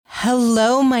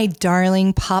Hello, my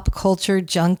darling pop culture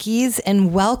junkies,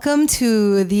 and welcome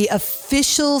to the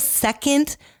official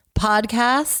second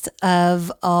podcast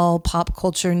of all pop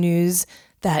culture news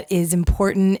that is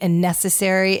important and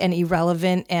necessary and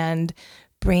irrelevant and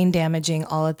brain damaging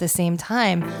all at the same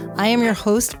time. I am your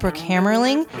host, Brooke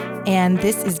Hammerling, and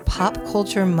this is Pop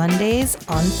Culture Mondays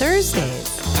on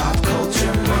Thursdays. Pop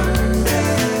Culture Mondays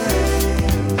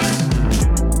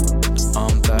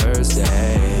on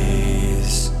Thursdays.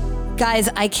 Guys,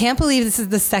 I can't believe this is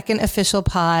the second official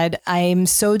pod. I'm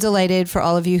so delighted for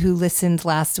all of you who listened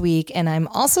last week. And I'm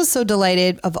also so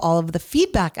delighted of all of the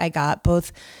feedback I got,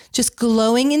 both just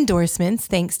glowing endorsements,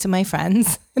 thanks to my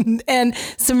friends, and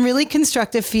some really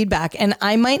constructive feedback. And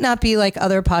I might not be like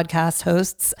other podcast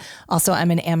hosts. Also,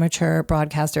 I'm an amateur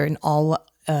broadcaster in all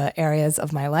areas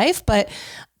of my life, but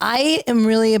I am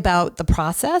really about the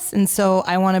process. And so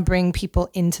I want to bring people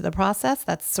into the process.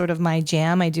 That's sort of my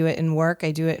jam. I do it in work.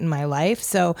 I do it in my life.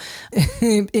 So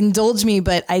indulge me,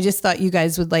 but I just thought you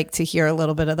guys would like to hear a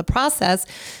little bit of the process.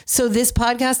 So this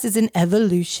podcast is an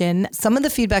evolution. Some of the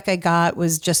feedback I got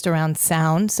was just around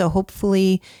sound. So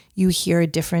hopefully you hear a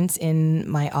difference in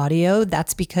my audio.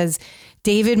 That's because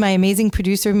David, my amazing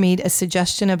producer, made a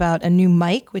suggestion about a new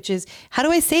mic, which is, how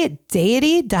do I say it?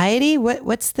 Deity?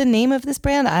 What's the name of this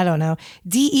brand? I don't know.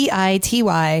 Deity.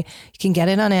 You can get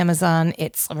it on Amazon.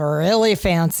 It's really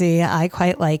fancy. I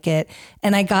quite like it.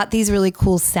 And I got these really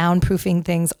cool soundproofing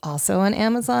things also on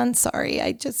Amazon. Sorry,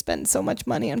 I just spent so much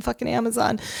money on fucking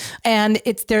Amazon. And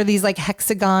they're these like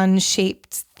hexagon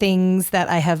shaped things that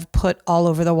I have put all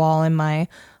over the wall in my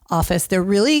office. They're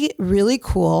really, really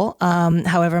cool.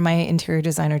 However, my interior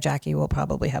designer, Jackie, will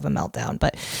probably have a meltdown.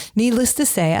 But needless to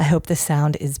say, I hope the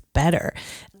sound is better.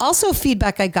 Also,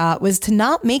 feedback I got was to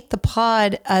not make the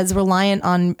pod as reliant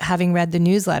on having read the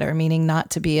newsletter, meaning not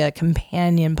to be a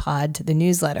companion pod to the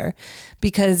newsletter,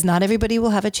 because not everybody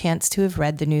will have a chance to have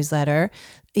read the newsletter,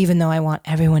 even though I want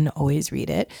everyone to always read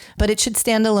it, but it should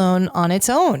stand alone on its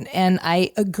own. And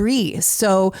I agree.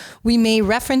 So we may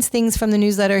reference things from the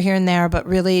newsletter here and there, but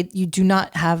really you do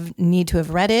not need to have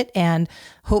read it. And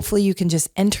hopefully you can just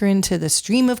enter into the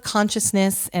stream of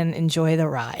consciousness and enjoy the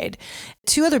ride.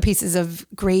 Two other pieces of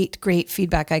great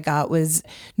feedback I got was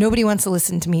nobody wants to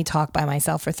listen to me talk by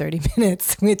myself for 30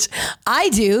 minutes, which I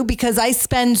do because I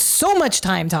spend so much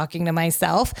time talking to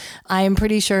myself. I am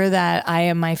pretty sure that I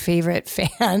am my favorite fan.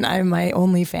 I'm my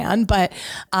only fan, but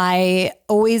I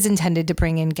always intended to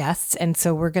bring in guests. And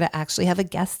so we're going to actually have a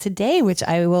guest today, which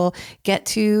I will get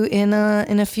to in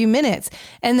a few minutes.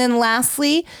 And then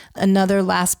lastly, another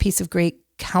last piece of great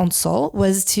counsel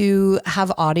was to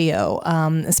have audio,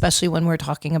 especially when we're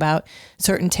talking about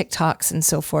certain TikToks and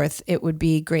so forth. It would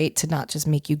be great to not just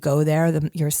make you go there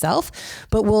yourself,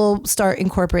 but we'll start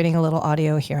incorporating a little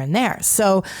audio here and there.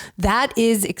 So that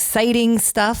is exciting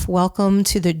stuff. Welcome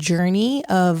to the journey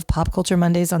of Pop Culture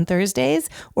Mondays on Thursdays,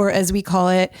 or as we call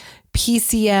it,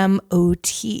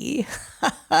 PCMOT.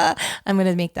 I'm going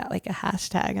to make that like a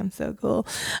hashtag. I'm so cool.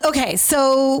 Okay,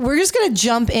 so we're just going to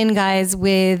jump in, guys,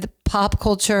 with pop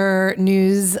culture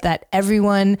news that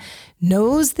everyone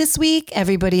knows this week.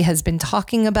 Everybody has been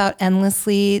talking about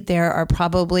endlessly. There are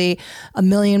probably a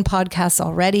million podcasts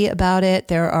already about it.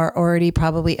 There are already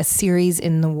probably a series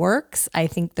in the works. I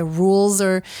think the rules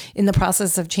are in the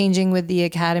process of changing with the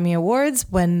Academy Awards,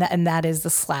 and that is the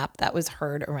slap that was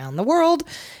heard around the world.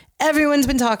 Everyone's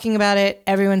been talking about it.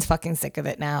 Everyone's fucking sick of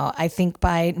it now. I think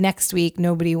by next week,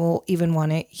 nobody will even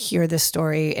want to hear this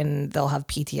story and they'll have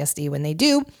PTSD when they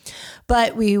do.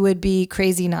 But we would be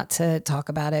crazy not to talk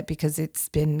about it because it's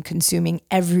been consuming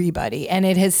everybody. And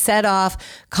it has set off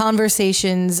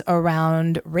conversations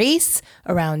around race,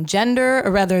 around gender,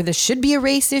 or whether this should be a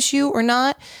race issue or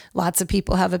not. Lots of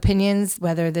people have opinions,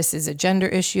 whether this is a gender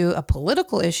issue, a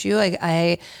political issue.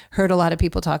 I heard a lot of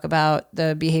people talk about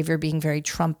the behavior being very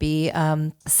Trumpy,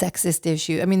 sexist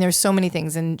issue. I mean, there's so many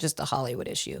things in just a Hollywood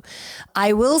issue.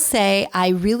 I will say I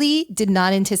really did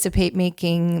not anticipate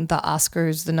making the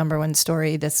Oscars the number one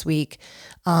story this week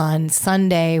on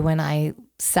Sunday when I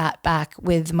sat back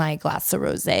with my glass of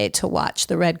rosé to watch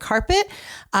the red carpet.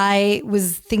 I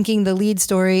was thinking the lead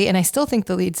story, and I still think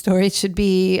the lead story should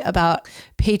be about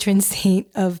patron saint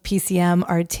of PCM,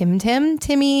 our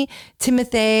Timothée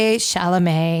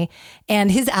Chalamet,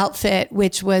 and his outfit,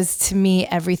 which was to me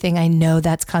everything. I know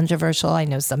that's controversial. I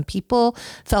know some people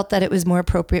felt that it was more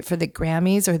appropriate for the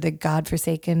Grammys or the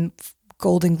godforsaken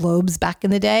Golden Globes back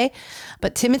in the day.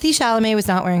 But Timothée Chalamet was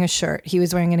not wearing a shirt. He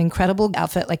was wearing an incredible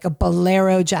outfit, like a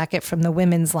bolero jacket from the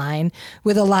women's line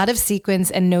with a lot of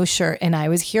sequins and no shirt. And I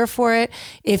was here for it.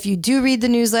 If you do read the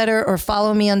newsletter or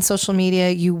follow me on social media,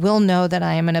 you will know that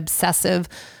I am an obsessive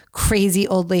crazy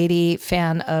old lady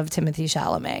fan of Timothée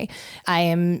Chalamet. I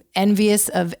am envious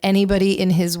of anybody in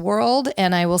his world.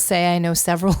 And I will say I know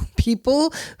several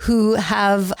people who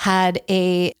have had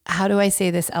a, how do I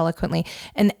say this eloquently,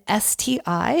 an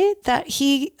STI that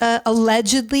he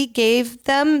allegedly gave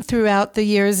them throughout the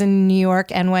years in New York,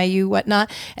 NYU,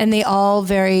 whatnot. And they all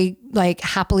very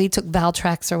happily took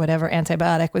Valtrex or whatever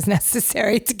antibiotic was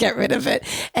necessary to get rid of it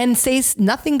and say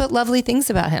nothing but lovely things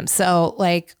about him. So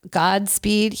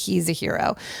Godspeed, he's a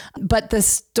hero. But the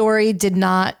story did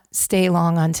not stay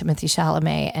long on Timothée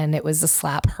Chalamet, and it was a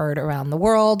slap heard around the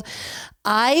world.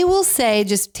 I will say,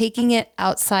 just taking it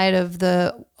outside of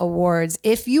the awards,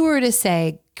 if you were to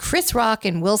say Chris Rock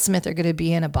and Will Smith are going to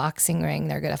be in a boxing ring,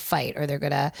 they're going to fight, or they're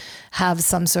going to have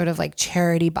some sort of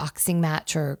charity boxing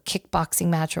match or kickboxing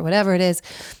match or whatever it is,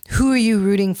 who are you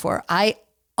rooting for? I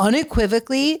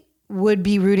unequivocally would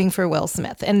be rooting for Will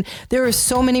Smith. And there are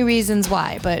so many reasons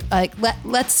why, but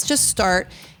let's just start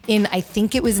in, I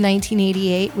think it was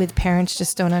 1988 with Parents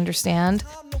Just Don't Understand.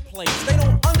 They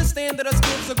don't understand that us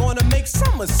kids are going to make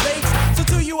some mistakes. So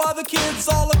to you other kids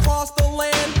all across the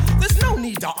land, there's no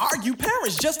need to argue.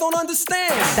 Parents just don't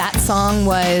understand. That song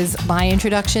was my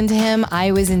introduction to him.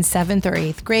 I was in 7th or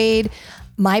 8th grade.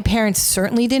 My parents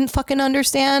certainly didn't fucking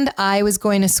understand. I was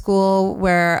going to school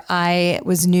where I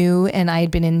was new and I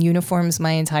had been in uniforms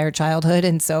my entire childhood.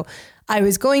 And so I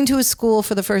was going to a school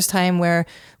for the first time where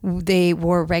they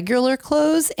wore regular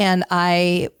clothes and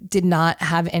I did not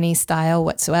have any style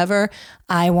whatsoever.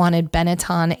 I wanted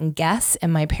Benetton and Guess,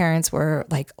 and my parents were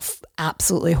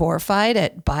absolutely horrified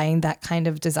at buying that kind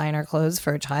of designer clothes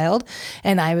for a child.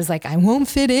 And I was like, I won't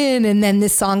fit in. And then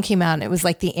this song came out and it was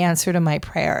like the answer to my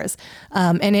prayers.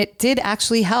 And it did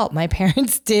actually help. My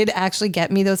parents did actually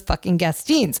get me those fucking Guess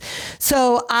jeans.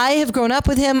 So I have grown up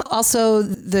with him. Also,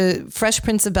 the Fresh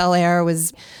Prince of Bel-Air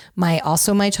was my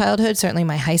childhood, certainly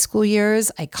my high school years,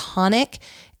 iconic.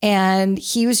 And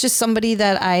he was just somebody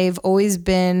that I've always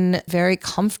been very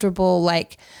comfortable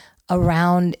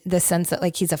around, the sense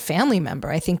that he's a family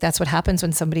member. I think that's what happens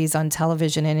when somebody's on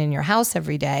television and in your house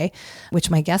every day, which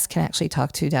my guest can actually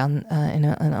talk to down in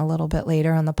a little bit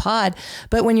later on the pod.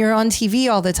 But when you're on TV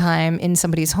all the time in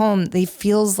somebody's home, they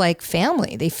feels like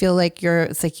family. They feel like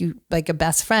it's like a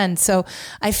best friend. So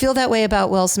I feel that way about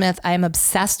Will Smith. I am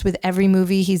obsessed with every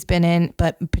movie he's been in,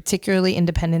 but particularly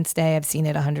Independence Day. I've seen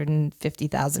it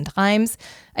 150,000 times.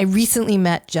 I recently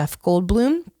met Jeff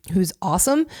Goldblum, who's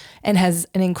awesome and has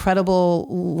an incredible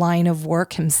line of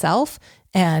work himself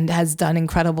and has done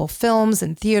incredible films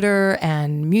and theater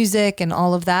and music and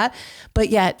all of that. But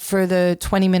yet for the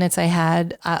 20 minutes I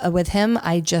had with him,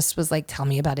 I just was like, tell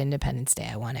me about Independence Day.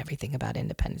 I want everything about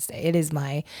Independence Day. It is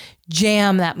my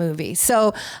jam, that movie.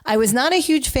 So I was not a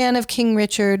huge fan of King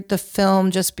Richard, the film,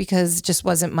 just because it just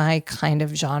wasn't my kind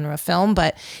of genre film,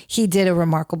 but he did a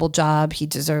remarkable job. He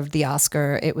deserved the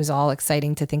Oscar. It was all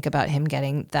exciting to think about him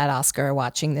getting that Oscar,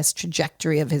 watching this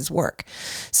trajectory of his work.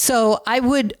 So I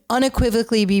would unequivocally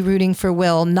be rooting for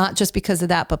Will, not just because of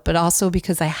that, but also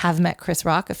because I have met Chris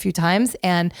Rock a few times.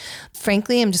 And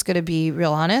frankly, I'm just going to be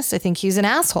real honest. I think he's an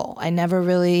asshole. I never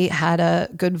really had a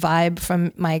good vibe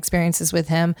from my experiences with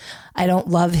him. I don't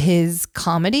love his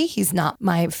comedy. He's not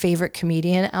my favorite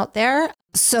comedian out there.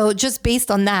 So just based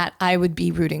on that, I would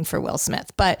be rooting for Will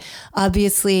Smith. But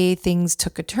obviously things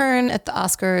took a turn at the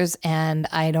Oscars and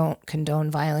I don't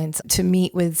condone violence to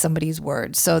meet with somebody's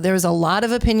words. So there's a lot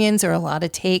of opinions or a lot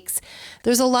of takes.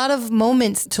 There's a lot of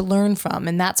moments to learn from.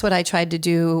 And that's what I tried to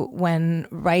do when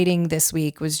writing this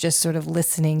week, was just sort of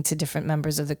listening to different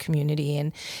members of the community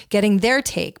and getting their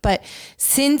take. But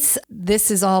since this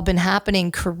has all been happening,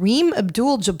 Kareem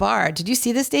Abdul-Jabbar, did you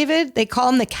see this, David? They call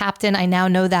him the captain. I now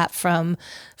know that from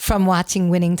watching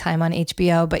Winning Time on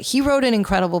HBO, but he wrote an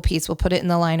incredible piece. We'll put it in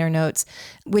the liner notes,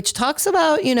 which talks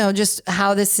about, just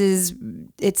how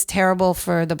it's terrible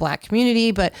for the Black community,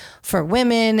 but for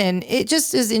women. And it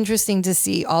just is interesting to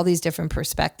see all these different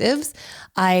perspectives.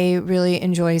 I really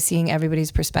enjoy seeing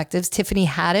everybody's perspectives. Tiffany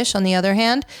Haddish, on the other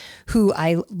hand, who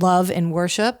I love and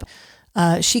worship,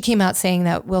 she came out saying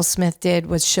that Will Smith did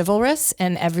was chivalrous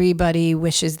and everybody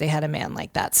wishes they had a man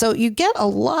like that. So you get a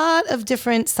lot of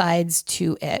different sides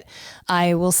to it.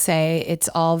 I will say it's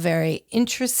all very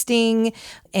interesting.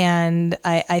 And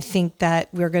I think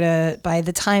that by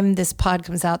the time this pod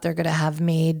comes out, they're going to have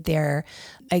made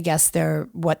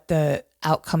what the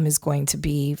outcome is going to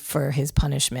be for his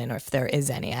punishment, or if there is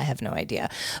any. I have no idea.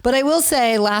 But I will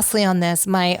say, lastly on this,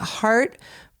 my heart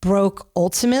broke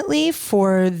ultimately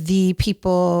for the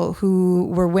people who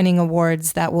were winning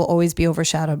awards that will always be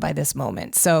overshadowed by this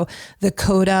moment. So the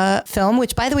CODA film,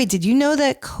 which, by the way, did you know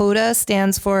that CODA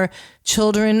stands for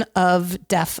Children of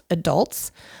Deaf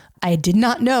Adults? I did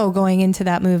not know going into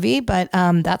that movie, but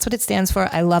that's what it stands for.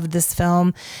 I loved this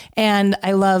film. And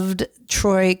I loved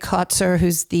Troy Kotsur,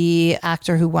 who's the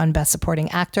actor who won Best Supporting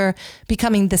Actor,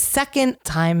 becoming the second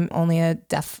time only a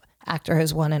deaf actor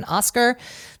has won an Oscar.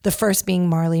 The first being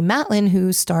Marlee Matlin,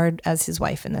 who starred as his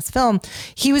wife in this film.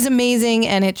 He was amazing,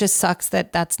 and it just sucks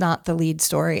that that's not the lead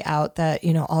story out, that,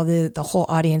 you know, all the whole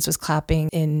audience was clapping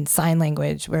in sign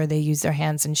language where they use their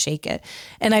hands and shake it.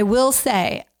 And I will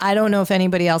say, I don't know if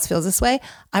anybody else feels this way.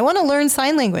 I want to learn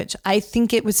sign language. I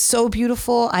think it was so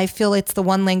beautiful. I feel it's the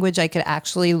one language I could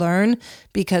actually learn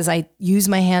because I use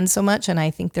my hands so much, and I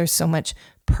think there's so much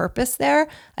purpose there.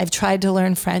 I've tried to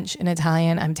learn French and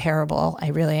Italian. I'm terrible. I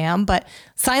really am. But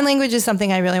sign language is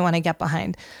something I really want to get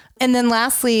behind. And then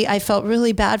lastly, I felt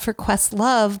really bad for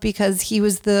Questlove because he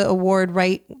was the award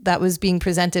that was being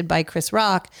presented by Chris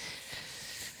Rock.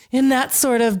 And that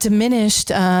sort of diminished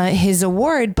his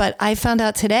award. But I found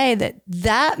out today that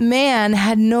that man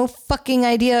had no fucking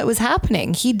idea it was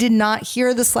happening. He did not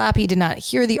hear the slap. He did not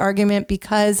hear the argument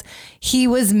because he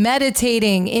was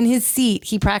meditating in his seat.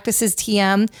 He practices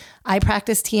TM. I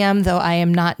practice TM, though I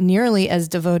am not nearly as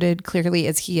devoted clearly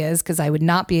as he is, because I would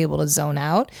not be able to zone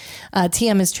out.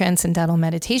 TM is transcendental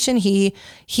meditation. He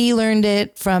learned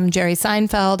it from Jerry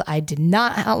Seinfeld. I did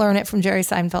not learn it from Jerry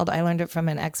Seinfeld. I learned it from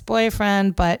an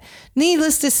ex-boyfriend, but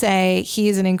needless to say, he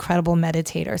is an incredible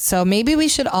meditator. So maybe we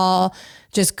should all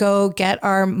just go get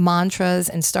our mantras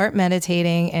and start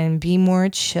meditating and be more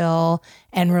chill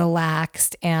and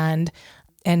relaxed, and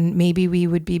maybe we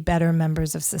would be better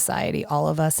members of society, all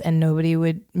of us, and nobody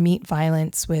would meet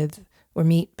violence with, or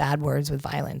meet bad words with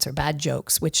violence or bad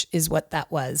jokes, which is what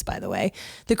that was, by the way.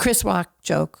 The Chris Rock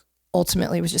joke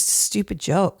ultimately was just a stupid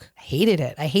joke. I hated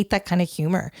it. I hate that kind of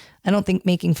humor. I don't think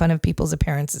making fun of people's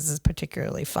appearances is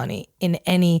particularly funny in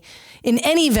any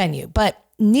venue. But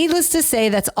needless to say,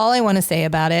 that's all I want to say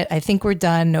about it. I think we're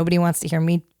done. Nobody wants to hear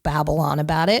me babble on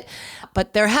about it.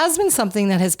 But there has been something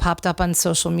that has popped up on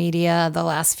social media the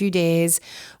last few days,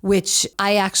 which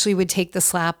I actually would take the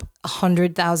slap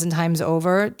 100,000 times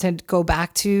over to go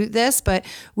back to this. But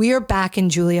we are back in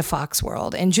Julia Fox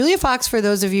world. And Julia Fox, for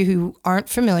those of you who aren't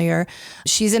familiar,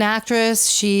 she's an actress.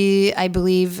 She, I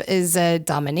believe, is a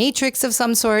dominatrix of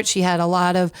some sort. She had a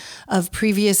lot of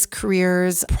previous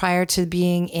careers prior to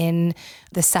being in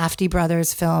the Safdie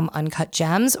brothers film Uncut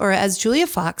Gems, or as Julia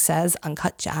Fox says,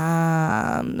 Uncut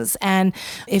Gems. And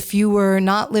if you were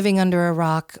not living under a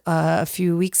rock a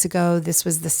few weeks ago, this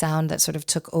was the sound that sort of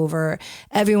took over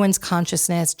everyone's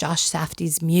consciousness. Josh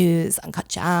Safdie's muse, Uncut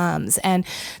Gems. And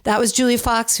that was Julia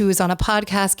Fox, who was on a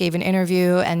podcast, gave an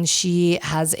interview, and she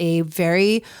has a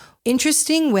very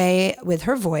interesting way with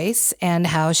her voice and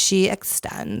how she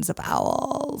extends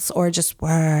vowels or just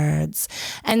words.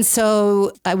 And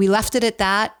so we left it at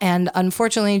that. And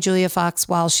unfortunately, Julia Fox,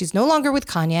 while she's no longer with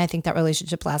Kanye, I think that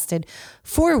relationship lasted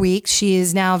 4 weeks. She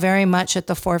is now very much at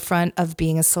the forefront of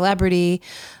being a celebrity.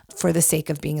 For the sake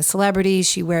of being a celebrity,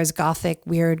 she wears gothic,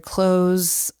 weird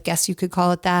clothes. I guess you could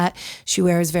call it that. She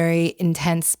wears very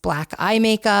intense black eye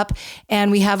makeup.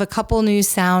 And we have a couple new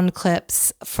sound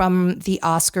clips from the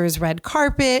Oscars red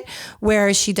carpet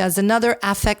where she does another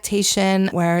affectation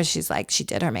where she's like, she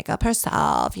did her makeup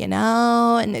herself, you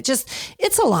know? And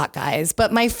it's a lot, guys.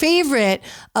 But my favorite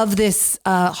of this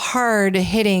hard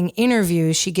hitting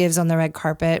interview she gives on the red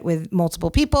carpet with multiple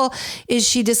people is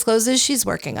she discloses she's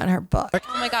working on her book.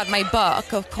 Oh my God, my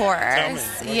book, of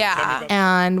course. Yeah.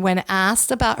 And when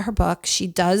asked about her book, she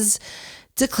does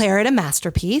declare it a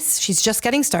masterpiece. She's just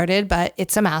getting started, but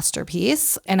it's a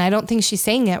masterpiece. And I don't think she's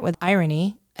saying it with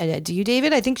irony. Do you,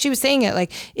 David? I think she was saying it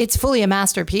like it's fully a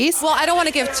masterpiece. Well, I don't want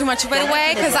to give too much of it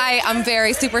away because I'm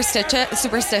very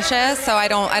superstitious, so I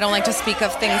don't like to speak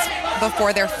of things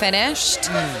before they're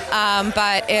finished.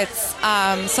 But it's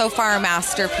so far a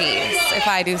masterpiece, if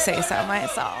I do say so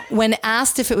myself. When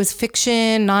asked if it was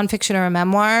fiction, nonfiction, or a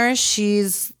memoir,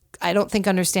 I don't think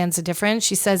understands the difference.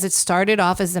 She says it started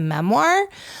off as a memoir,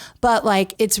 but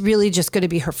like it's really just going to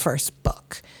be her first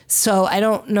book. So I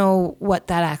don't know what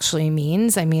that actually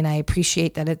means. I mean, I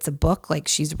appreciate that it's a book, like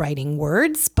she's writing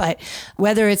words, but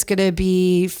whether it's going to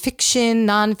be fiction,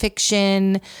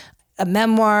 nonfiction, a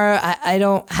memoir, I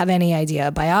don't have any idea.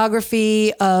 A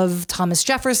biography of Thomas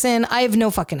Jefferson, I have no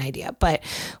fucking idea. But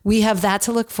we have that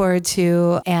to look forward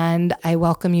to, and I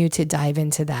welcome you to dive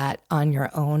into that on your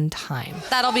own time.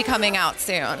 That'll be coming out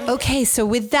soon. Okay, so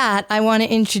with that, I want to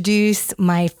introduce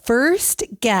my first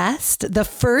guest, the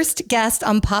first guest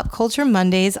on Pop Culture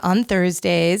Mondays on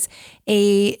Thursdays,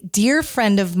 a dear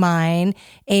friend of mine,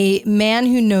 a man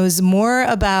who knows more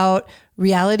about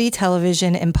reality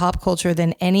television and pop culture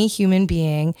than any human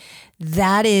being.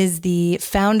 That is the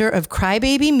founder of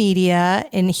Crybaby Media,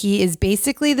 and he is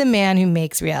basically the man who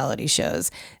makes reality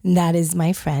shows. And that is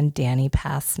my friend, Danny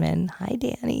Passman. Hi,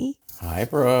 Danny. Hi,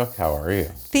 Brooke. How are you?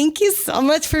 Thank you so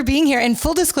much for being here. And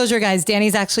full disclosure, guys,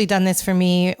 Danny's actually done this for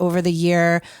me over the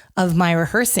year of my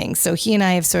rehearsing. So he and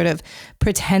I have sort of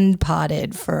pretend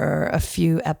potted for a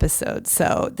few episodes.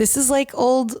 So this is like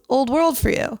old world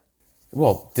for you.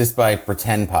 Well, just by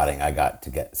pretend potting, I got to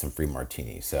get some free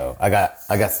martinis. So I got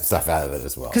some stuff out of it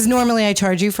as well. Because normally I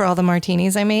charge you for all the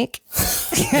martinis I make.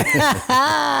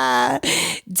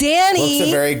 Danny. Brooke's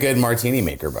a very good martini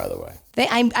maker, by the way.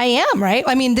 I am, right?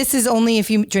 I mean, this is only if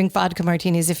you drink vodka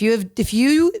martinis. If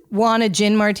you want a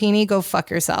gin martini, go fuck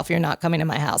yourself. You're not coming to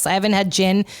my house. I haven't had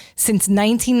gin since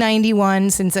 1991,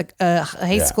 since a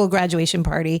high school graduation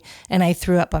party, and I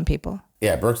threw up on people.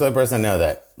 Yeah, Brooke's the only person I know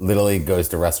that literally goes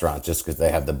to restaurants just because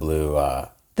they have the blue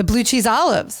cheese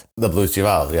olives. The blue cheese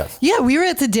olives, yes. Yeah, we were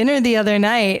at the dinner the other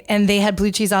night and they had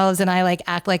blue cheese olives and I like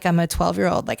act like I'm a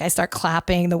 12-year-old. Like I start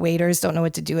clapping. The waiters don't know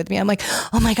what to do with me. I'm like,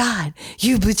 oh my God,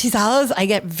 you have blue cheese olives? I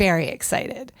get very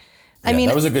excited. I mean,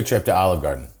 that was a good trip to Olive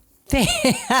Garden.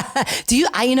 I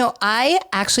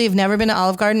actually have never been to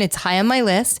Olive Garden. It's high on my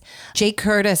list. Jake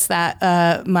Curtis,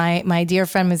 that my dear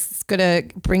friend, was going to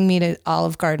bring me to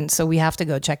Olive Garden, so we have to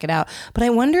go check it out. But I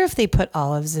wonder if they put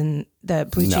olives in the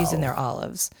blue cheese in their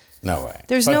olives. No way.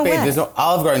 There's no way.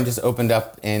 Olive Garden just opened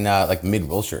up in like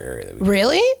mid-Wilshire area.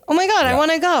 Really? Oh my God, I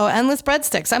want to go. Endless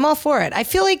breadsticks. I'm all for it. I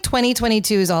feel like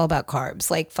 2022 is all about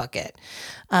carbs. Like, fuck it.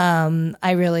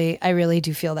 I really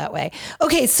do feel that way.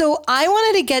 Okay, so I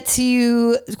wanted to get to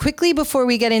you quickly before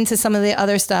we get into some of the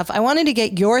other stuff. I wanted to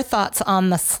get your thoughts on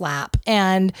the slap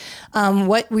and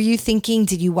what were you thinking?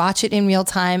 Did you watch it in real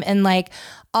time? And like,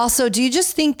 also, do you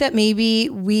just think that maybe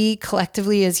we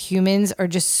collectively as humans are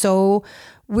just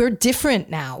we're different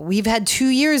now. We've had 2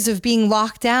 years of being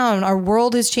locked down. Our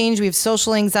world has changed. We have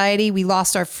social anxiety. We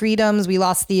lost our freedoms. We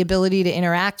lost the ability to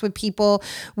interact with people.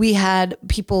 We had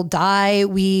people die.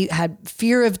 We had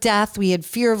fear of death. We had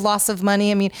fear of loss of money.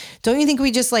 I mean, don't you think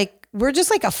we're just like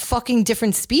a fucking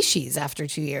different species after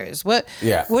 2 years? What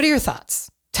are your thoughts?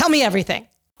 Tell me everything.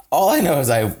 All I know is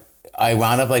I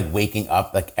wound up like waking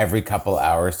up like every couple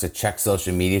hours to check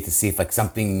social media to see if like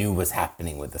something new was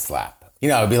happening with the slap. You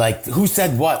know, it'd be like, who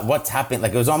said what? What's happening?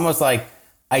 Like, it was almost like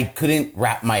I couldn't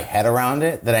wrap my head around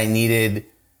it, that I needed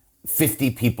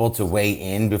 50 people to weigh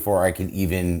in before I could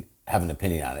even have an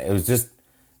opinion on it. It was just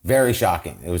very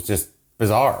shocking. It was just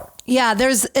bizarre. Yeah,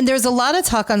 there's a lot of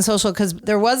talk on social because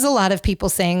there was a lot of people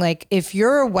saying like, if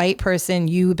you're a white person,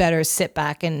 you better sit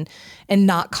back and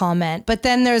not comment. But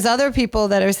then there's other people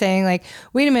that are saying like,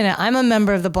 wait a minute, I'm a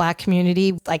member of the Black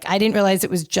community. Like, I didn't realize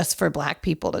it was just for Black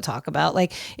people to talk about.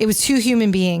 Like, it was two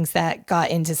human beings that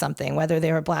got into something, whether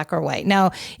they were Black or white.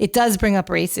 Now, it does bring up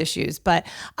race issues, but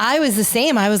I was the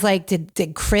same. I was like,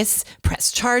 did Chris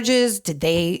press charges? Did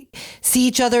they see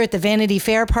each other at the Vanity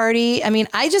Fair party? I mean,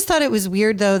 I just thought it was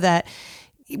weird though that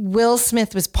Will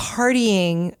Smith was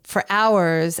partying for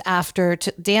hours after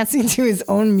dancing to his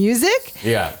own music.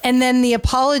 Yeah. And then the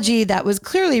apology that was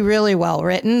clearly really well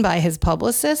written by his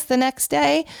publicist the next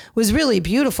day was really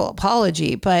beautiful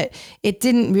apology, but it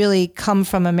didn't really come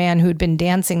from a man who'd been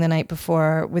dancing the night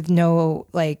before with no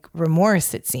like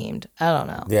remorse, it seemed. I don't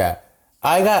know. Yeah.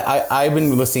 I've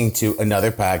been listening to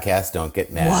another podcast, Don't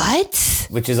Get Mad. What?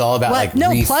 Which is all about like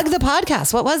plug the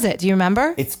podcast. What was it? Do you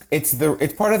remember? It's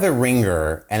part of The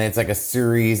Ringer, and it's like a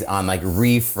series on like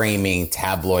reframing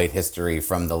tabloid history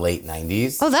from the late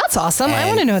 90s. Oh, that's awesome. I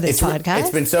want to know this podcast. It's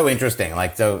been so interesting. I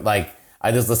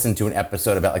just listened to an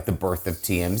episode about like the birth of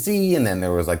TMZ, and then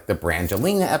there was like the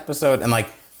Brangelina episode, and like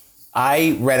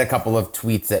I read a couple of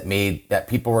tweets that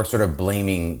people were sort of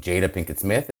blaming Jada Pinkett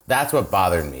Smith. That's what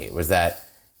bothered me, was that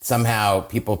somehow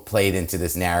people played into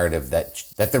this narrative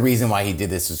that the reason why he did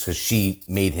this is because she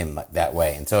made him that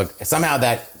way. And so somehow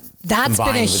that's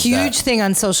been a huge thing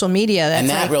on social media.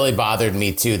 That really bothered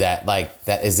me too. That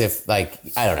as if like,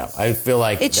 I don't know. I feel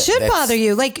like it should bother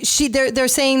you. Like they're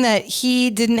saying that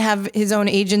he didn't have his own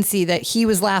agency, that he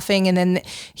was laughing and then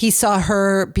he saw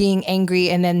her being angry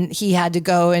and then he had to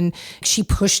go and she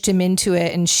pushed him into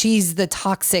it and she's the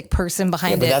toxic person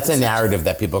behind it. But that's a narrative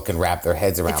that people can wrap their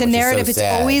heads around. It's a narrative. It's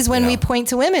always when we point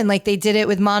to women, like they did it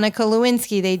with Monica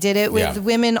Lewinsky. They did it with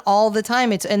women all the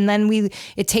time. And then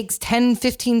it takes 10,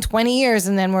 15, 20 years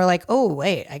and then we're like, oh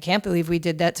wait, I can't believe we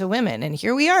did that to women, and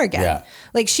here we are again. Yeah.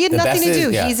 Like she had nothing to do.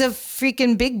 He's a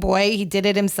freaking big boy. He did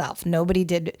it himself. Nobody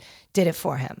did it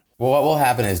for him. Well, what will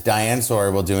happen is Diane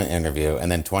Sawyer will do an interview, and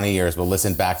then 20 years we'll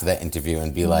listen back to that interview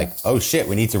and be like, oh shit,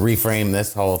 we need to reframe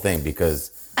this whole thing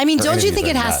because I mean, Her don't you interviews think are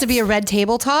it has to be nuts. a red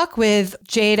table talk with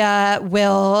Jada,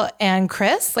 Will, and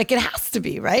Chris? Like, it has to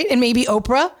be, right? And maybe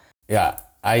Oprah? Yeah,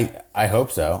 I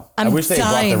hope so. I I'm wish they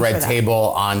brought dying the for red that. table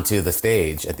onto the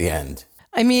stage at the end.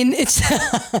 I mean, it's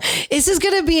this is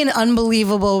going to be an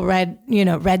unbelievable red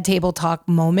table talk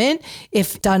moment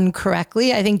if done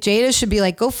correctly. I think Jada should be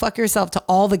like, go fuck yourself to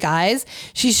all the guys.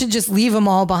 She should just leave them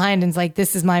all behind and it's like,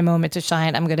 this is my moment to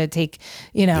shine. I'm going to take,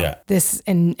 Yeah. this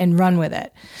and run with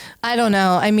it. I don't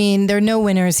know. I mean, there are no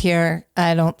winners here,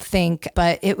 I don't think,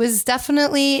 but it was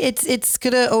definitely, it's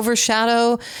going to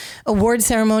overshadow award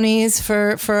ceremonies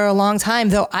for a long time,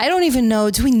 though. I don't even know,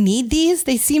 do we need these?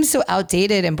 They seem so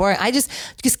outdated and boring.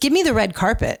 Just give me the red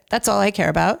carpet. That's all I care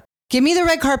about. Give me the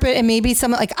red carpet and maybe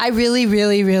some, like, I really,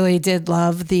 really, really did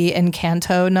love the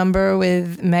Encanto number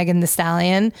with Megan Thee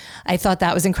Stallion. I thought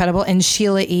that was incredible. And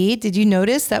Sheila E. Did you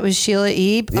notice that was Sheila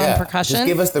E. on percussion? Just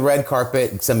give us the red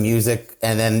carpet, some music,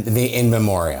 and then the in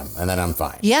memoriam, and then I'm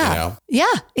fine. Yeah. You know?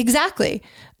 Yeah, exactly.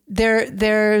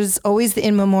 There's always the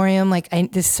in memoriam. Like,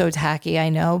 this is so tacky, I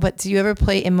know, but do you ever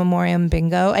play in memoriam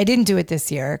bingo? I didn't do it this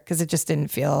year because it just didn't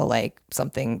feel like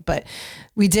something, but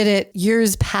we did it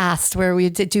years past where we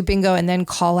did do bingo and then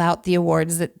call out the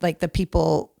awards that, like, the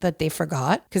people that they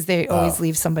forgot because they always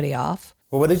leave somebody off.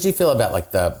 Well, what did you feel about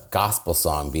like the gospel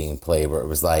song being played where it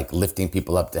was like lifting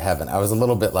people up to heaven? I was a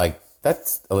little bit like,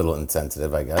 that's a little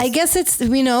insensitive, I guess. I guess it's,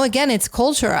 again, it's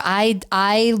culture.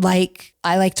 I like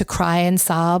to cry and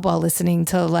sob while listening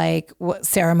to like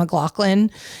Sarah McLachlan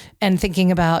and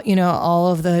thinking about,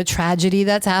 all of the tragedy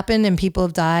that's happened and people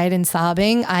have died and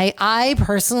sobbing. I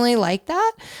personally like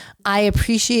that. I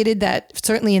appreciated that.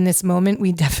 Certainly in this moment,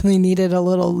 we definitely needed a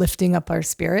little lifting up our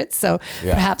spirits. So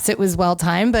perhaps it was well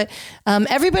timed, but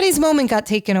everybody's moment got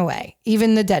taken away.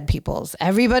 Even the dead people's,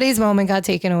 everybody's moment got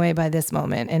taken away by this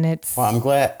moment. And it's, Well,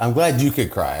 I'm glad you could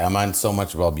cry. I'm on so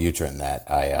much Wellbutrin that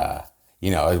I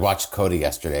watched Coda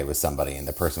yesterday with somebody and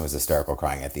the person was hysterical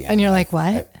crying at the end. and you're like,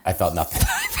 what? I felt nothing.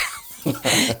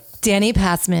 Danny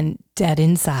Passman, dead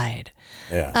inside.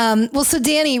 Yeah. Well, so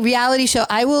Danny, reality show,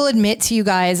 I will admit to you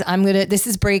guys, this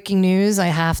is breaking news. I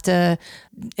have to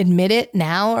admit it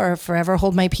now or forever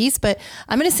hold my peace, but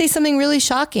I'm going to say something really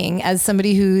shocking as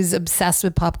somebody who's obsessed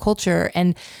with pop culture.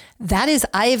 And that is,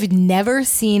 I have never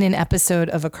seen an episode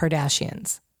of a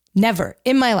Kardashians. Never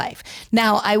in my life.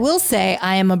 Now, I will say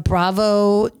I am a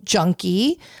Bravo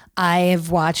junkie. I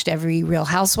have watched every Real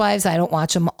Housewives. I don't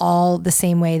watch them all the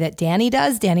same way that Danny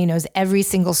does. Danny knows every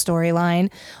single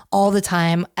storyline all the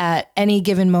time at any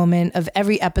given moment of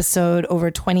every episode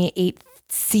over 28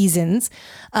 seasons.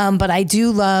 But I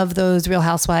do love those Real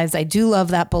Housewives. I do love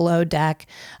that Below Deck.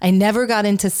 I never got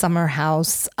into Summer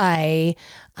House. I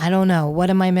don't know. What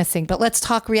am I missing? But let's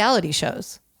talk reality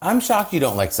shows. I'm shocked you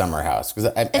don't like Summer House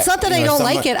because It's not that I don't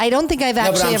like it. I don't think I've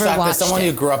actually ever watched someone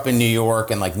it. who grew up in New York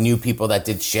and like knew people that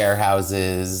did share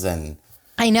houses and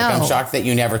I know. I'm shocked that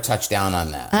you never touched down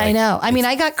on that. I Like, know. I mean,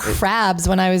 I got crabs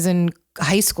when I was in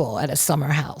high school at a summer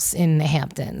house in the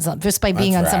Hamptons just by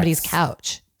being on That's somebody's racks.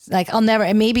 couch. Like I'll never,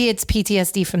 and maybe it's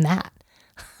PTSD from that.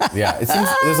 Yeah, it seems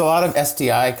there's a lot of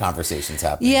STI conversations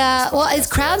happening. in Yeah. this Well, podcast is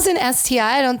crabs an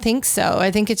STI? I don't think so. I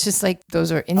think it's just like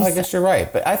those are Oh, I insects. guess you're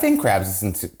right, but I think crabs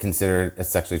is considered a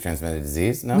sexually transmitted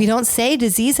disease. No, We don't say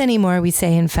disease anymore. We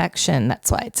say infection. That's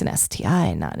why it's an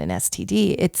STI, not an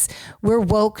STD. We're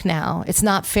woke now. It's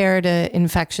not fair to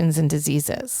infections and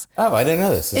diseases. Oh, I didn't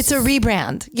know this. It's a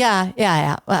rebrand. Yeah.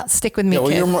 Well, stick with me,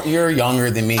 Yeah, well, kid. you're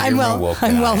younger than me. You're more woke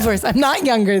than I am. versed. I'm not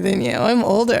younger than you. I'm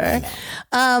older.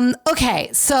 Okay,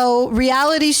 so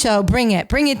reality show, bring it,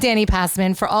 Danny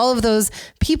Passman, for all of those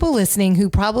people listening who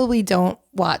probably don't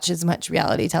watch as much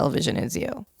reality television as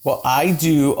you. Well, I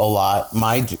do a lot.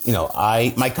 My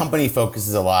company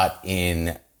focuses a lot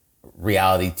in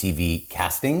reality TV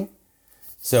casting.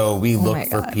 So we look my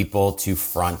for God. people to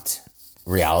front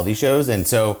reality shows. And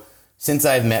so since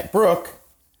I've met Brooke,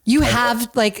 You have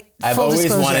like I've full always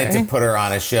disclosure. wanted to put her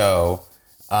on a show.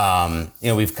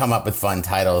 We've come up with fun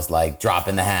titles like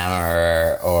Dropping the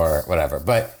Hammer or whatever.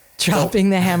 But dropping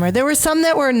the hammer. There were some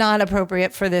that were not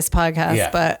appropriate for this podcast,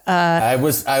 yeah, but I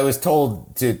was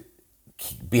told to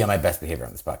be on my best behavior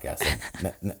on this podcast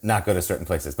and not go to certain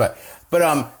places. But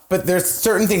there's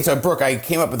certain things. So Brooke, I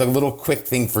came up with a little quick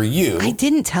thing for you. I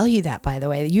didn't tell you that, by the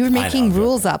way. You were making I'm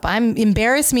rules up.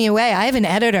 Embarrass me away. I have an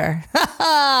editor.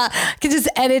 I can just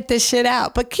edit this shit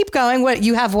out. But keep going. What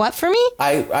you have? What for me?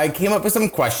 I came up with some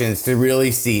questions to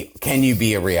really see, can you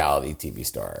be a reality TV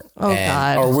star? Oh,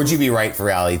 God. Or would you be right for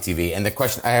reality TV? And the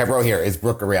question I wrote here is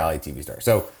Brooke a reality TV star?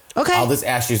 So Okay. I'll just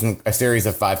ask you a series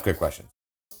of 5 quick questions.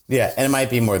 Yeah, and it might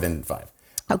be more than 5.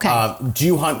 Okay. Do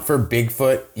you hunt for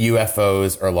Bigfoot,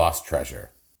 UFOs, or lost treasure?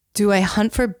 Do I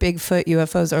hunt for Bigfoot,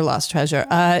 UFOs, or lost treasure?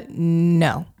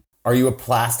 No. Are you a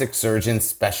plastic surgeon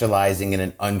specializing in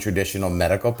an untraditional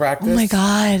medical practice? Oh my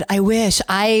God. I wish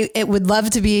I would love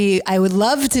to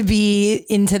be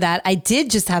into that. I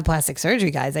did just have plastic surgery,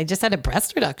 guys. I just had a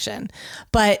breast reduction,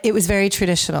 but it was very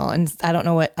traditional. And I don't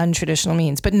know what untraditional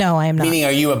means, but no, I am not.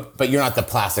 Meaning but you're not the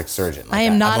plastic surgeon. I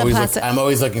am not a plastic. I'm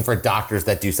always looking for doctors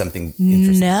that do something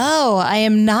interesting. No, I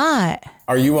am not.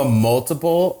 Are you a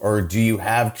multiple, or do you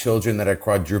have children that are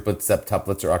quadruplets,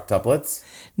 septuplets, or octuplets?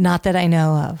 Not that I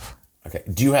know of. Okay.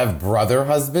 Do you have brother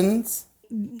husbands?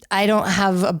 I don't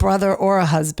have a brother or a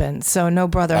husband, so no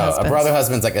brother husbands. A brother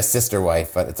husband's like a sister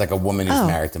wife, but it's like a woman who's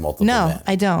married to multiple men. No,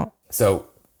 I don't. So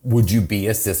would you be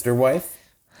a sister wife?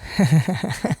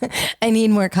 I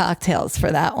need more cocktails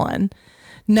for that one.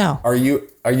 No. Are you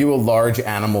a large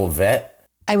animal vet?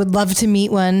 I would love to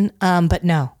meet one, but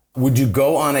no. Would you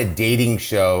go on a dating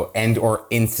show and or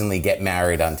instantly get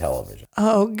married on television?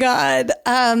 Oh God.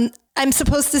 I'm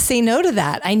supposed to say no to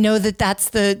that. I know that that's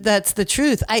the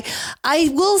truth. I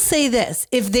will say this.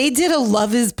 If they did a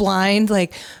Love is Blind,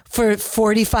 like for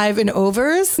 45 and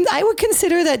overs, I would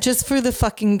consider that just for the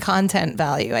fucking content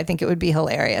value. I think it would be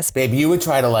hilarious. Babe, you would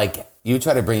try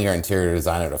to bring your interior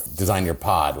designer to design your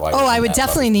pod. I would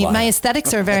definitely need, my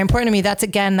aesthetics are very important to me.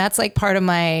 That's like part of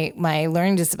my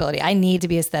learning disability. I need to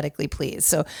be aesthetically pleased.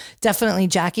 So definitely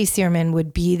Jackie Searman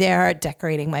would be there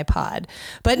decorating my pod.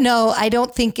 But no, I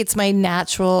don't think it's my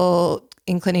natural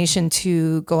inclination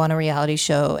to go on a reality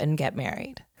show and get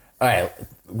married. All right,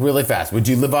 really fast. Would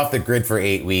you live off the grid for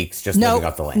 8 weeks just living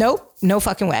off the land? Nope. No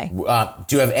fucking way.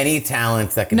 Do you have any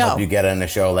talents that can help you get on a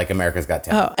show like America's Got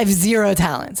Talent? Oh, I have zero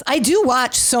talents. I do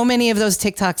watch so many of those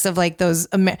TikToks of like those.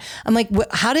 I'm like,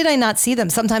 how did I not see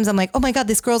them? Sometimes I'm like, oh my God,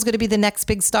 this girl's going to be the next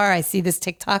big star. I see this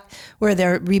TikTok where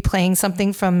they're replaying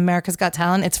something from America's Got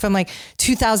Talent. It's from like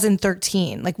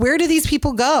 2013. Like, where do these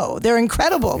people go? They're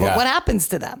incredible. But what happens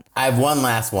to them? I have one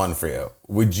last one for you.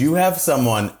 Would you have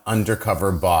someone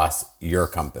undercover boss your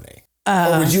company?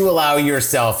 Or would you allow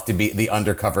yourself to be the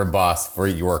undercover boss for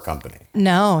your company?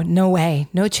 No way.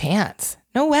 No chance.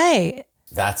 No way.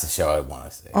 That's a show I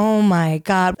want to see. Oh my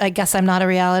God. I guess I'm not a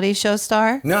reality show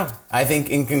star. No, I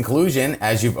think in conclusion,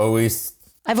 as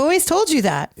I've always told you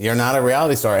that. You're not a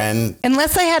reality star. And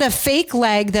unless I had a fake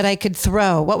leg that I could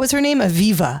throw. What was her name?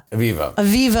 Aviva.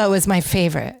 Aviva was my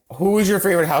favorite. Who was your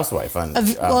favorite housewife?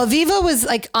 Well, Aviva was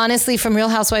like, honestly, from Real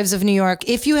Housewives of New York.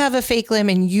 If you have a fake limb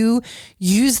and you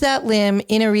use that limb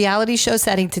in a reality show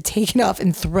setting to take it off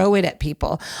and throw it at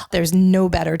people, there's no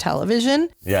better television.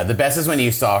 Yeah, the best is when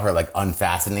you saw her like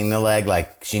unfastening the leg,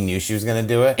 like she knew she was going to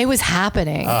do it. It was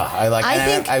happening.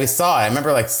 I saw it. I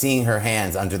remember like seeing her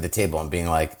hands under the table and being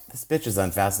like, this bitch is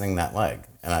unfastening that leg.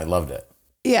 And I loved it.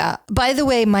 Yeah. By the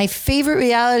way, my favorite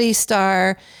reality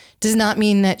star does not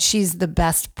mean that she's the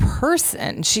best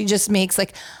person. She just makes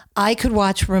I could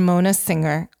watch Ramona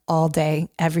Singer all day,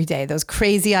 every day. Those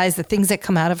crazy eyes, the things that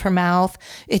come out of her mouth.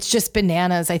 It's just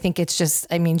bananas. I think it's just,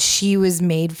 she was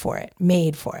made for it.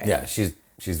 Yeah, she's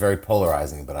very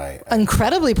polarizing, but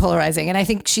incredibly polarizing. And I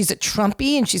think she's a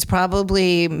Trumpy and she's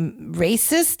probably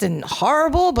racist and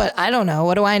horrible, but I don't know.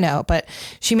 What do I know? But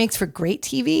she makes for great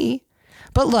TV.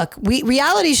 But look,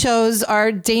 reality shows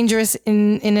are dangerous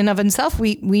in and of themselves.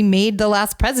 We made The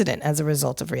Last President as a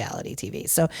result of reality TV.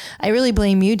 So I really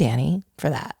blame you, Danny, for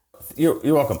that. You're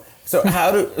welcome. So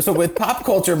so with Pop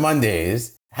Culture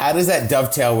Mondays, how does that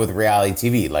dovetail with reality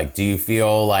TV? Like, do you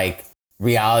feel like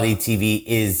reality TV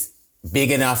is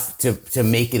big enough to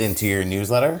make it into your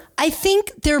newsletter? I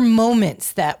think there are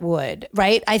moments that would,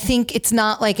 right? I think it's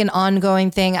not like an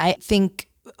ongoing thing. I think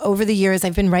over the years,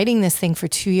 I've been writing this thing for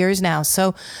 2 years now.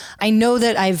 So I know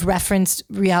that I've referenced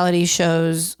reality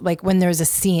shows like when there's a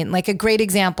scene. Like a great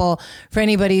example for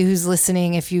anybody who's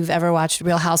listening, if you've ever watched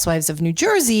Real Housewives of New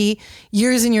Jersey,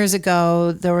 years and years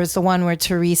ago, there was the one where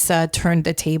Teresa turned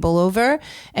the table over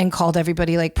and called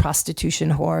everybody like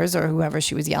prostitution whores or whoever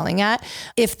she was yelling at.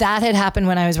 If that had happened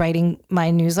when I was writing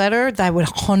my newsletter, I would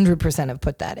 100% have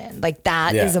put that in. Like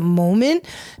that is a moment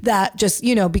that just,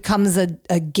 becomes a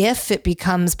GIF. It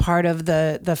becomes part of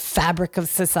the fabric of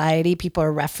society. People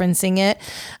are referencing it.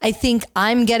 I think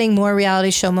I'm getting more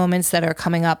reality show moments that are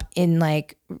coming up in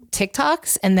like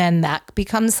TikToks, and then that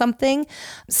becomes something.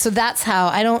 So that's how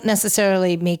I don't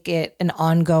necessarily make it an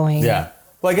ongoing. Yeah.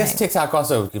 Well, I guess TikTok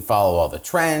also can follow all the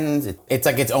trends. It's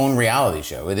like its own reality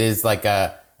show. It is like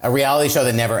a reality show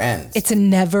that never ends. It's a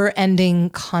never-ending,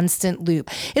 constant loop.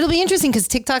 It'll be interesting because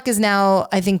TikTok is now,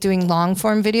 I think, doing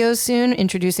long-form videos soon,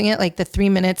 introducing it. Like the 3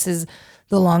 minutes is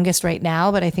the longest right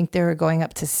now, but I think they're going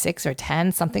up to 6 or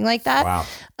 10, something like that. Wow.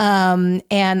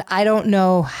 And I don't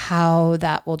know how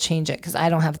that will change it because I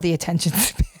don't have the attention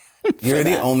span. You're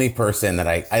the only person that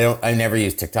I never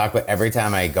use TikTok, but every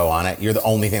time I go on it, you're the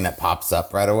only thing that pops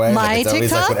up right away. My it's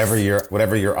always like TikToks?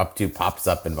 whatever you're up to pops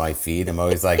up in my feed. I'm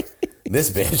always like,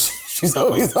 this bitch, she's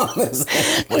always on this.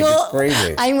 It's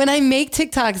crazy. When I make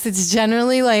TikToks, it's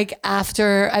generally like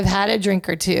after I've had a drink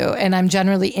or two and I'm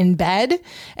generally in bed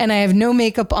and I have no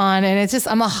makeup on and it's just,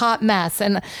 I'm a hot mess.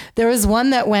 And there was one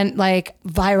that went like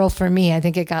viral for me. I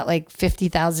think it got like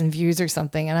 50,000 views or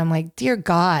something. And I'm like, dear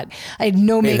God, I had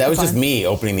no makeup on. That was just me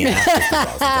opening the app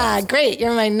 50,000 times. Great.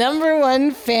 You're my number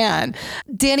one fan.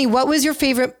 Danny, what was your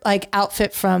favorite like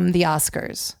outfit from the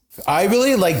Oscars? I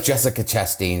really like Jessica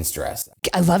Chastain's dress.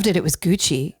 I loved it. It was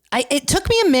Gucci. It took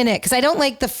me a minute because I don't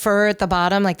like the fur at the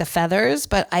bottom, like the feathers,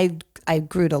 but I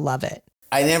grew to love it.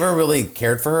 I never really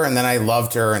cared for her, and then I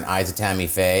loved her in Eyes of Tammy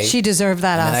Faye. She deserved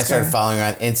that and Oscar. then I started following her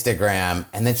on Instagram,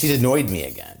 and then she annoyed me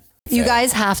again. You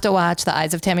guys have to watch The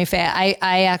Eyes of Tammy Faye.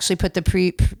 I actually put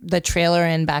the trailer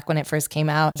in back when it first came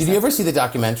out. Did you ever see the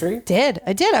documentary?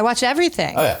 I did. I watched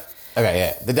everything. Oh, yeah. Okay,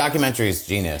 yeah. The documentary is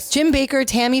genius. Jim Baker,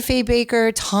 Tammy Faye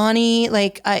Baker, Tawny,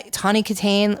 Tawny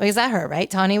Katane. Is that her,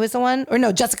 right? Tawny was the one? Or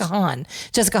no, Jessica Hahn.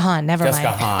 Never mind.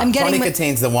 Jessica Hahn. I'm getting Tawny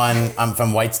Katane's the one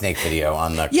from Whitesnake video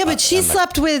on the... Yeah, but she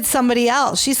slept with somebody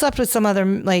else. She slept with some other,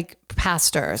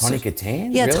 pastor. Tawny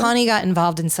Katane? Yeah, Really? Tawny got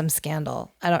involved in some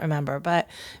scandal. I don't remember, but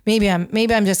maybe I'm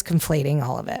just conflating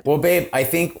all of it. Well, babe, I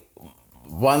think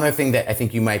one other thing that I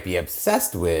think you might be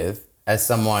obsessed with as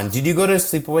someone... Did you go to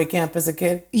sleepaway camp as a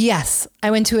kid? Yes, I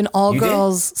went to an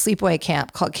all-girls sleepaway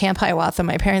camp called Camp Hiawatha.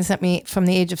 My parents sent me from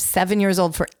the age of 7 years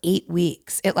old for 8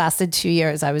 weeks. It lasted 2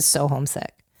 years. I was so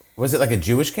homesick. Was it like a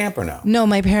Jewish camp or no? No,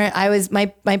 my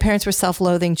parents were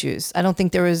self-loathing Jews. I don't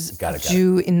think there was Got it.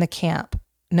 Jew in the camp.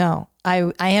 No,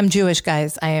 I am Jewish,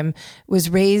 guys. I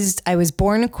was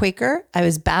born a Quaker. I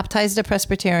was baptized a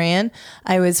Presbyterian.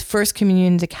 I was first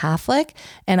communion to Catholic,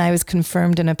 and I was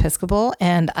confirmed an Episcopal,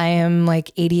 and I am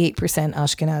like 88%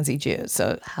 Ashkenazi Jew.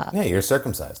 So Yeah, you're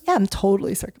circumcised. yeah, I'm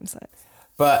totally circumcised.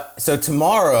 But so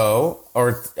tomorrow,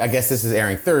 or I guess this is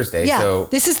airing Thursday. Yeah, So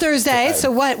this is Thursday. So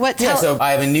what? yeah, so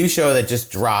I have a new show that just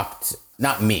dropped.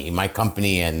 Not me, my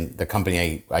company and the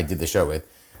company I did the show with.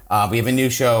 We have a new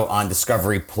show on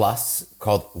Discovery Plus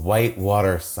called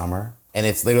Whitewater Summer. And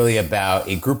it's literally about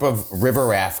a group of river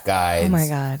raft guides Oh my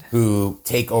God. who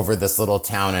take over this little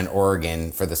town in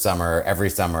Oregon for the summer, every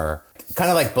summer. Kind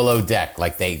of like Below Deck.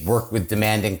 Like they work with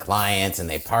demanding clients and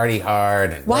they party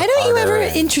hard. And Why work don't you harder ever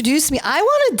and- introduce me? I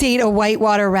want to date a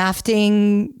whitewater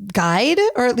rafting guide,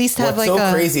 or at least have What's like so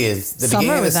a crazy is the summer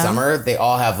beginning of the with them. summer, they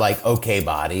all have like okay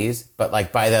bodies, but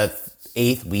like by the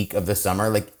 8th week of the summer,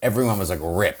 like everyone was like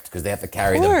ripped because they have to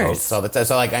carry the course. boats all the time.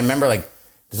 So like I remember like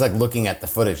just like looking at the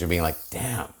footage and being like,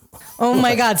 damn. Oh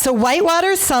my God. So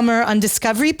Whitewater Summer on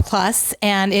Discovery Plus,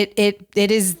 and it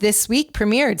is this week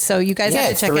premiered. So you guys Yeah,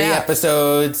 have it's to check 3 it out.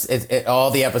 episodes.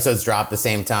 All the episodes drop at the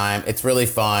same time. It's really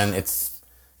fun. It's,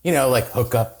 like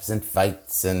hookups and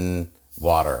fights and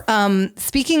water.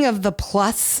 Speaking of the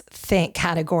plus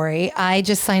category, I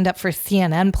just signed up for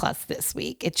CNN Plus this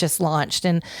week. It just launched.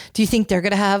 And do you think they're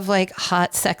going to have like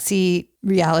hot, sexy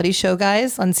reality show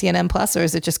guys on CNN Plus, or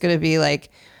is it just going to be like,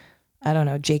 I don't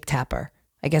know, Jake Tapper?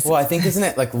 I guess. Well, I think isn't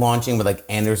it like launching with like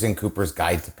Anderson Cooper's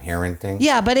Guide to Parenting?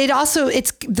 Yeah, but it's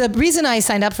the reason I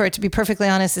signed up for it, to be perfectly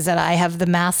honest, is that I have the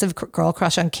massive girl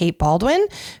crush on Kate Baldwin,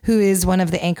 who is one of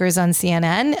the anchors on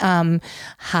CNN.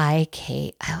 Hi,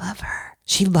 Kate. I love her.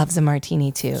 She loves a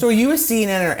martini too. So are you a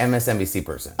CNN or MSNBC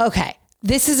person? Okay.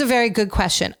 This is a very good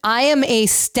question. I am a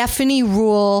Stephanie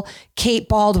Ruhle, Kate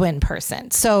Baldwin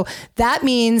person. So that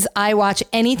means I watch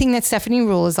anything that Stephanie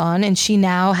Ruhle is on, and she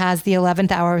now has the 11th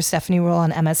hour of Stephanie Ruhle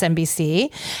on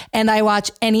MSNBC. And I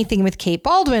watch anything with Kate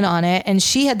Baldwin on it, and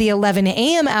she had the 11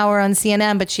 a.m. hour on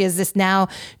CNN, but she has this now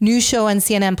new show on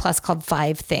CNN Plus called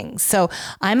 5 Things. So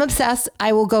I'm obsessed.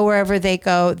 I will go wherever they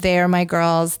go. They are my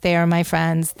girls. They are my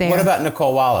friends. What about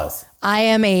Nicole Wallace? I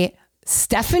am a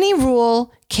Stephanie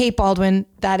Ruhle, Kate Baldwin.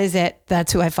 That is it.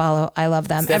 That's who I follow. I love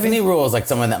them. Stephanie Ruhle is like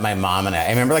someone that my mom and I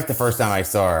remember like the first time I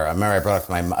saw her. I remember I brought up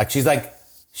to my mom. Like she's like,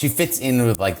 she fits in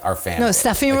with like our family. No,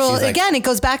 Stephanie Like, Ruhle, she's, like- again, it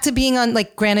goes back to being on,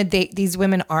 like, granted, these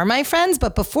women are my friends,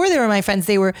 but before they were my friends,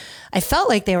 I felt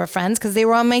like they were friends because they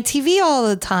were on my TV all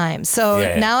the time. So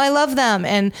Yeah. now I love them.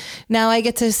 And now I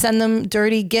get to send them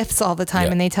dirty gifts all the time,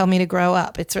 Yeah. and they tell me to grow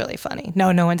up. It's really funny. No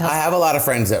one tells I me. have a lot of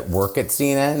friends that work at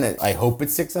CNN and I hope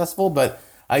it's successful, but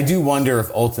I do wonder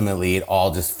if ultimately it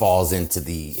all just falls into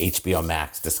the HBO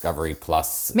Max Discovery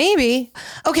Plus. Maybe.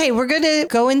 Okay, we're going to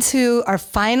go into our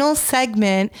final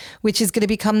segment, which is going to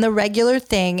become the regular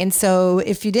thing. And so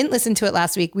if you didn't listen to it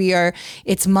last week,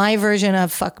 it's my version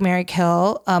of Fuck, Marry,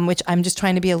 Kill, which I'm just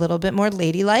trying to be a little bit more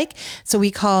ladylike. So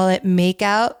we call it Make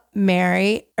Out,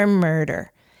 Marry, or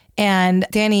Murder. And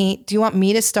Danny, do you want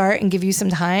me to start and give you some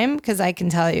time? Because I can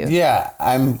tell you. Yeah,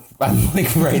 I'm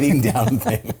like writing down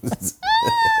things.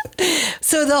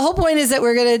 So the whole point is that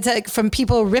we're going to take from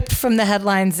people ripped from the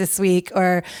headlines this week,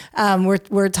 or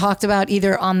we're talked about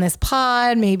either on this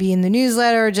pod, maybe in the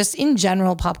newsletter, or just in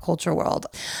general pop culture world.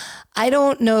 I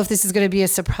don't know if this is going to be a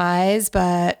surprise,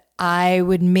 but I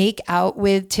would make out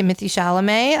with Timothée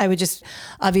Chalamet. I would just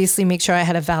obviously make sure I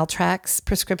had a Valtrex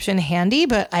prescription handy,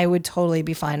 but I would totally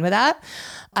be fine with that.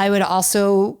 I would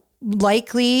also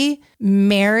likely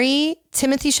marry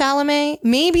Timothée Chalamet,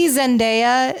 maybe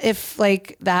Zendaya, if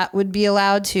like that would be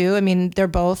allowed too. I mean, they're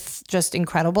both just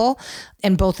incredible,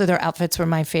 and both of their outfits were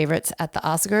my favorites at the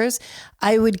Oscars.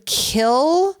 I would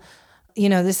kill,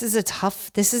 this is a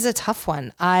tough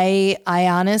one. I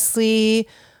honestly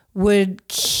would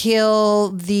kill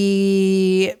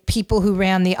the people who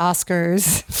ran the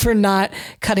Oscars for not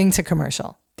cutting to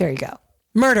commercial. There you go.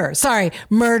 Murder.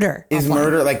 Is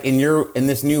murder, like in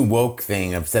this new woke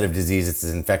thing of instead of disease, it's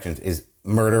infections, is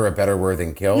murder a better word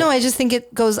than kill? No, I just think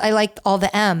it goes, I like all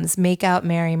the M's, make out,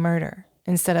 marry, murder,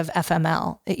 instead of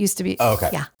FML. It used to be. Oh,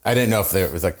 okay. Yeah. I didn't know if there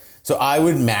was so I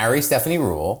would marry Stephanie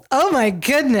Ruhle. Oh my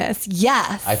goodness.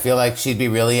 Yes. I feel like she'd be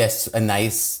really a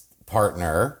nice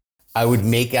partner. I would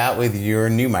make out with your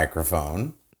new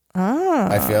microphone. Oh.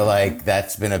 I feel like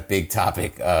that's been a big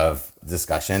topic of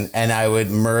discussion. And I would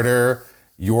murder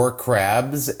your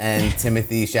crabs and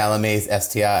Timothée Chalamet's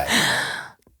STI.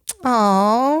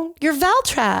 Oh, your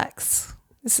Valtrex.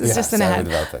 This is just an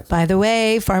ad. By the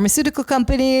way, pharmaceutical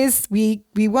companies, we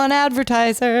want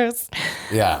advertisers.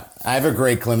 Yeah, I have a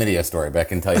great chlamydia story, but I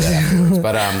can tell you that afterwards.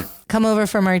 But come over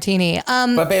for martini.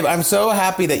 But babe, I'm so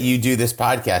happy that you do this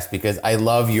podcast because I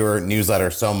love your newsletter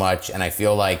so much, and I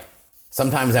feel like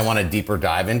sometimes I want to deeper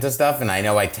dive into stuff, and I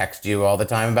know I text you all the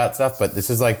time about stuff, but this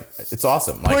is it's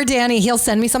awesome. Poor Danny, he'll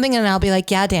send me something and I'll be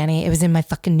like, yeah, Danny, it was in my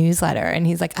fucking newsletter. And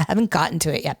he's like, I haven't gotten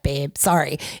to it yet, babe.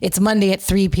 Sorry. It's Monday at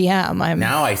 3 p.m.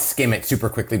 Now I skim it super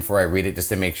quickly before I read it just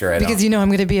to make sure because I'm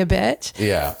going to be a bitch.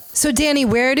 Yeah. So Danny,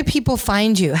 where do people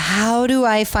find you? How do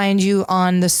I find you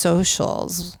on the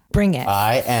socials? Bring it.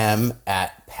 I am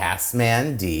at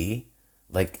PassmanD,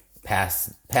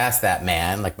 past that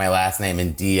man, like my last name,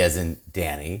 and D as in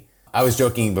Danny. I was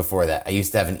joking before that. I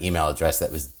used to have an email address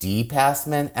that was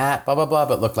dpassman at blah, blah, blah,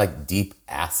 but looked like Deep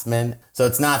Assman. So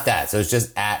it's not that. So it's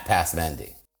just at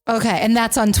PassmanD. Okay. And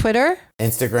that's on Twitter?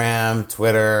 Instagram,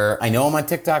 Twitter. I know I'm on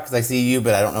TikTok because I see you,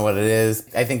 but I don't know what it is.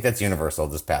 I think that's universal,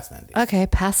 just PassmanD. Okay.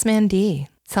 PassmanD.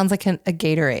 Sounds like a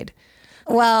Gatorade.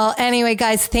 Well, anyway,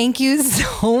 guys, thank you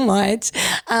so much.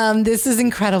 This is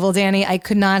incredible, Danny. I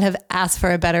could not have asked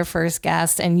for a better first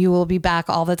guest, and you will be back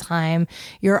all the time.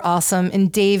 You're awesome.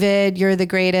 And David, you're the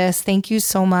greatest. Thank you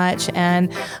so much.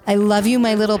 And I love you,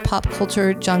 my little pop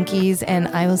culture junkies, and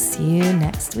I will see you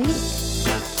next week.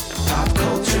 Pop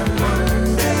culture.